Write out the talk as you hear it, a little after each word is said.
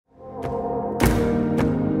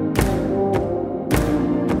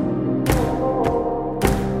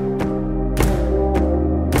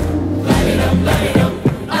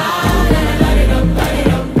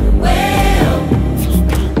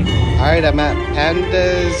at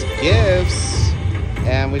Panda's Gifts,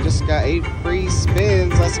 and we just got 8 free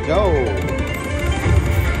spins. Let's go.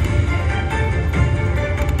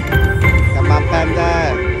 Come on,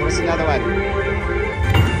 Panda. Give us another one.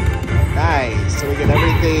 Nice. So we get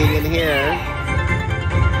everything in here.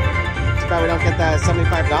 Too bad we don't get that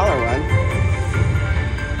 $75 one.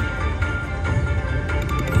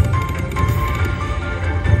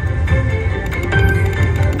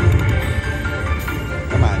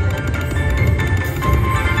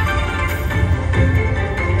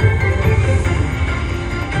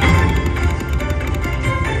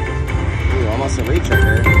 A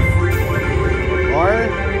re-trigger. Or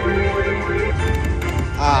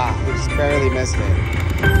we just barely missed it.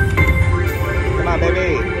 Come on,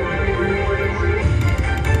 baby.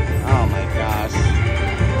 Oh my gosh.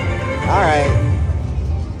 Alright.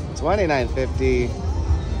 $29.50.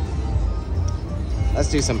 Let's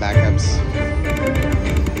do some backups.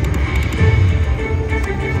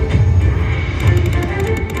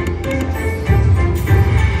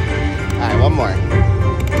 Alright, one more.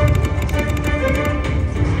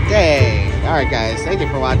 Yay! Alright guys, thank you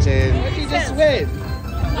for watching. What did you just win?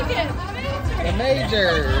 Look at the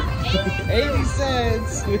major! 80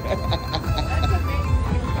 cents!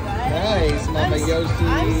 Nice, Momma Yoshi.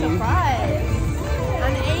 I'm surprised.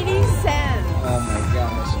 On 80 cents. Oh my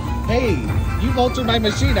gosh. Hey, you altered my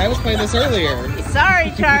machine. I was playing this earlier.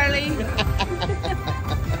 Sorry, Charlie.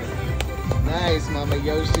 Nice, Momma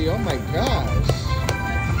Yoshi. Oh my gosh.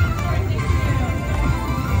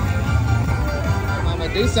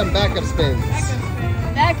 Do some backup spins.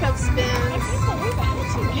 Backup spins.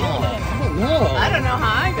 I don't know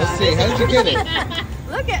how I got it. Let's see. How did you get it?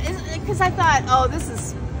 Look at it, because I thought, oh, this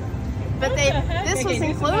is, but this was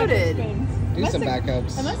included. Do some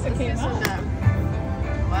backups. I must have came out.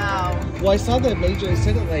 Wow. Well, I saw the major. It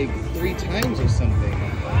said it like 3 times or something.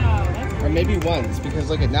 Wow. Or maybe once, because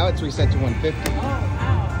look at now it's reset to 150. Oh wow.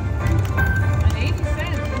 On 80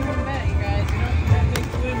 cents, you don't bet, you guys. You don't bet big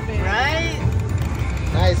swim big. Right.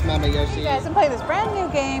 Nice, Momma Yoshi. You guys, I'm playing this brand new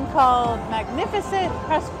game called Magnificent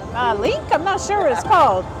Link? I'm not sure what it's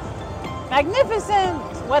called. Magnificent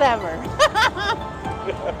whatever.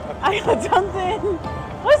 I got something.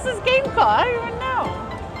 What's this game called? I don't even know.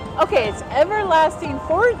 Okay, it's Everlasting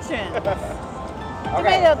Fortune.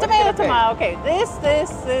 Okay, tomato. Okay, this.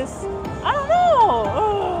 I don't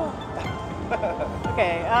know.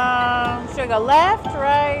 Okay, should I go left,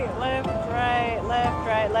 right, left, right, left,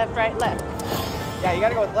 right, left, right, left? Yeah, you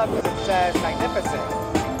gotta go with left because it says magnificent.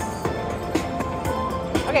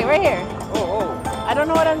 Okay, right here. Oh. I don't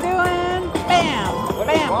know what I'm doing. Bam.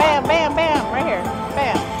 Bam. Right here.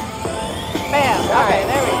 Bam. Bam. Okay,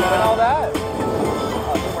 there we go. And all that?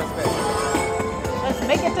 Oh, 2 more spins. Let's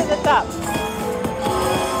make it to the top.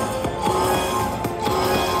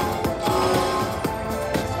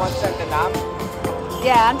 Just 1 cent to knob?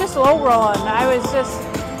 Yeah, I'm just low rolling. I was just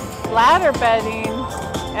ladder betting.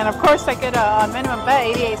 And of course I get a minimum bet,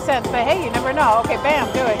 88 cents, but hey, you never know. Okay, bam,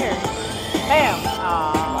 do it here. Bam.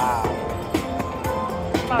 Wow.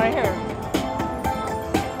 Come on, right here.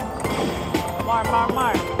 More.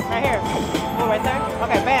 Right here. Oh, right there?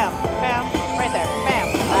 Okay, bam, right there, bam.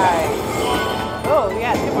 Nice. Oh,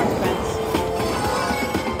 yeah, 2 more spins.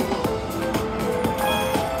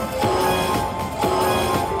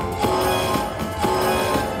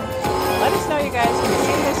 Let us know, you guys, if you've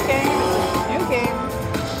seen this game. It's a new game.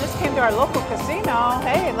 Came to our local casino.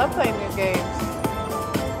 Hey, I love playing new games.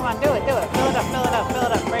 Come on, do it. Fill it up.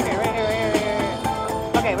 Right here.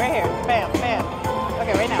 Okay, right here. Bam.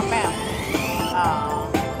 Okay, right now, bam.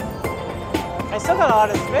 I still got a lot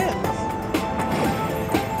of spins.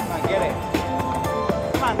 Come on, get it.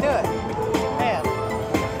 Come on, do it. Bam.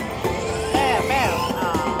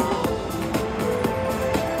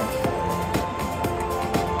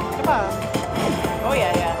 Come on. Oh,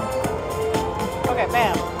 yeah. Okay,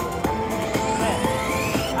 bam.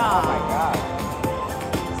 Oh my god.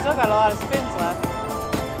 Still got a lot of spins left.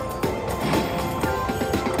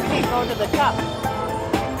 We need to go to the top.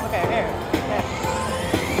 Okay, here.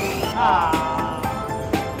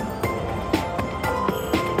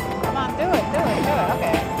 Come on, do it.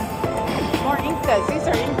 Okay. More Incas. These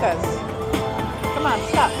are Incas. Come on,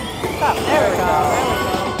 stop. There we go.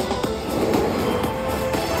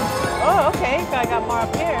 Oh, okay. I got more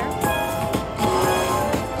up here.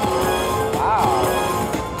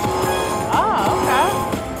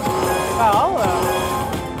 All of them.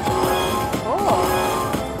 Cool.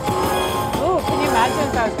 Ooh, can you imagine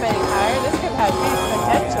if I was betting higher? This could have huge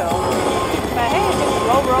potential. But hey, just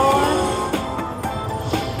low rolling.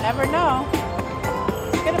 Never know.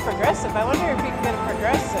 Let's get a progressive. I wonder if we can get a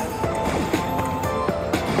progressive.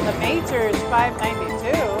 The Major is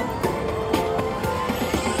 $5.92.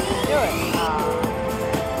 Do it.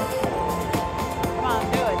 Come on,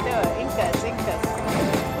 do it, do it. Incas, Incas.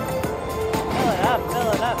 Fill it up, fill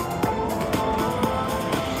it up.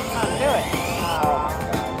 Come on, do it.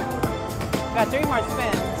 Got 3 more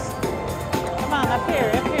spins. Come on, up here,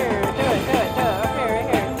 up here. Do it, do it, do it. Up here, right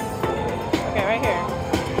here. Okay, right here.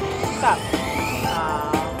 Stop.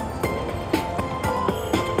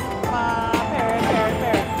 Come on, up here, up here, up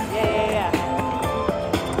here. Yeah.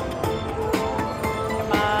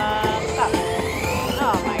 Come on, stop.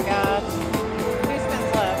 Oh my gosh. 2 spins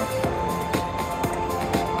left.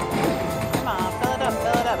 Come on, fill it up,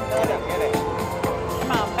 fill it up, fill it up. Get it.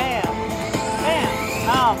 Come on, bam. Bam.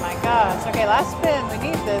 Oh my gosh. Okay, last spin. We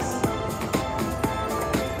need this.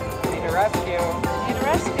 Need a rescue. Need a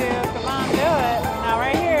rescue. Come on, do it. Now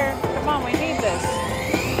right here. Come on, we need this.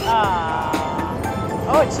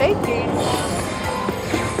 Oh, it's shaking.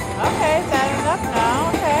 Okay, it's adding up now.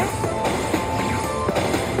 Okay.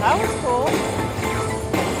 That was cool.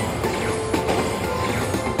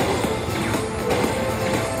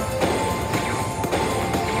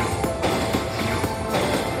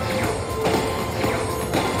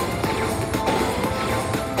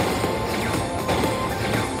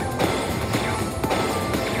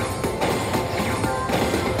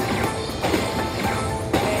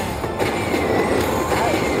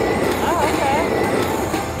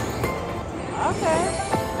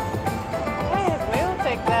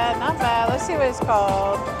 Let's see what it's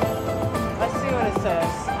called. Let's see what it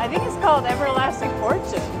says. I think it's called Everlasting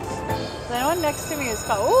Fortunes. The one next to me is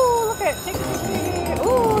called, ooh, look at it.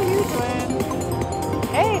 Ooh, huge win.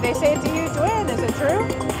 Hey, they say it's a huge win. Is it true?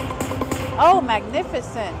 Oh,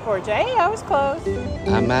 magnificent fortune. Hey, I was close.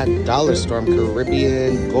 I'm at Dollar Storm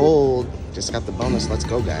Caribbean Gold. Just got the bonus. Let's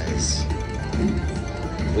go, guys.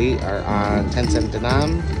 We are on 10-cent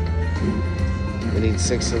denom. We need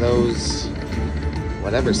 6 of those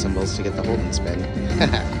whatever symbols to get the hold and spin.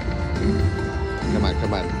 Come on,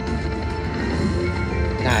 come on.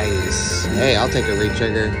 Nice. Hey, I'll take a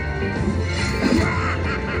re-trigger.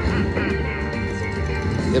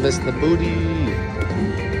 Give us the booty.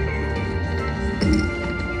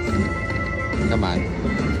 Come on.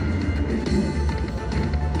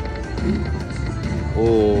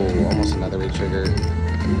 Oh, almost another re-trigger.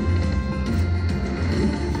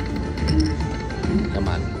 Come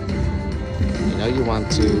on. You know you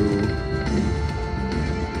want to.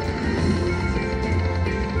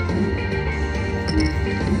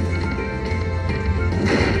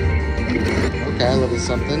 Okay, a little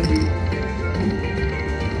something.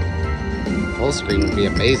 Full screen would be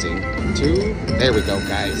amazing. 2. There we go,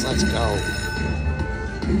 guys. Let's go.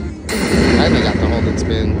 Finally got the hold and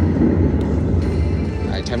spin.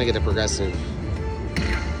 Alright, time to get a progressive.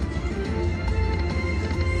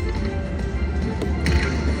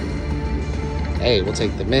 Hey, we'll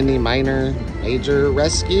take the mini, minor, major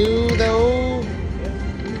rescue, though.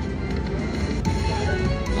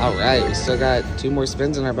 Alright, we still got 2 more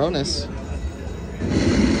spins in our bonus.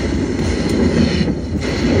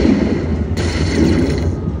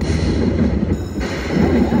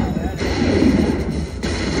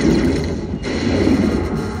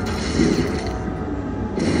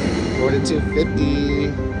 Going to 250.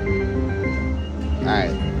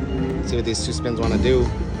 Alright, see what these 2 spins want to do.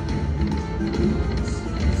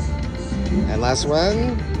 And last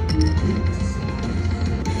one.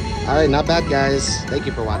 Alright, not bad, guys. Thank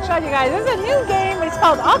you for watching. Oh my God, you guys, this is a new game. It's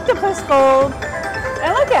called Octopus Gold.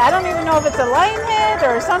 And look at, I don't even know if it's a line hit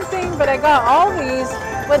or something, but I got all these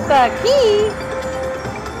with the key.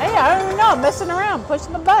 Hey, I don't even know, I'm messing around,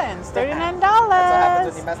 pushing the buttons. $39. That's what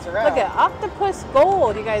happens when you mess around. Look at Octopus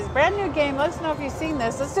Gold, you guys. Brand new game. Let us know if you've seen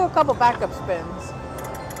this. Let's do a couple backup spins.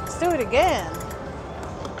 Let's do it again.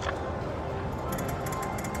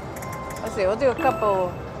 Let's see, we'll do a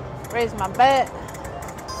couple. Raise my bet.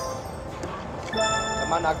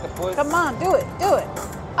 Come on, Octopus. Come on, do it, do it.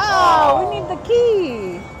 Oh, we need the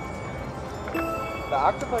key. The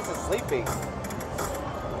octopus is sleeping.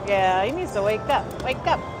 Yeah, he needs to wake up. Wake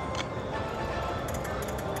up.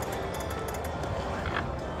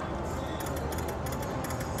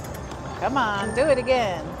 Come on, do it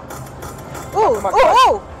again. Ooh, Come on,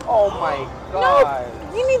 ooh, ooh. Oh my God.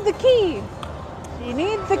 No, you need the key. You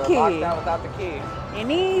need the You're key. locked down without the key. You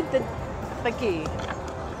need the key.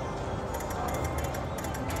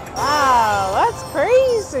 Wow, that's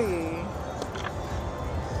crazy.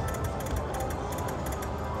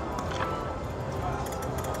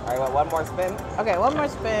 Alright, well, one more spin. Okay, one more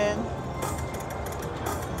spin.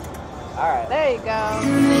 Alright. There you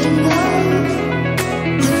go.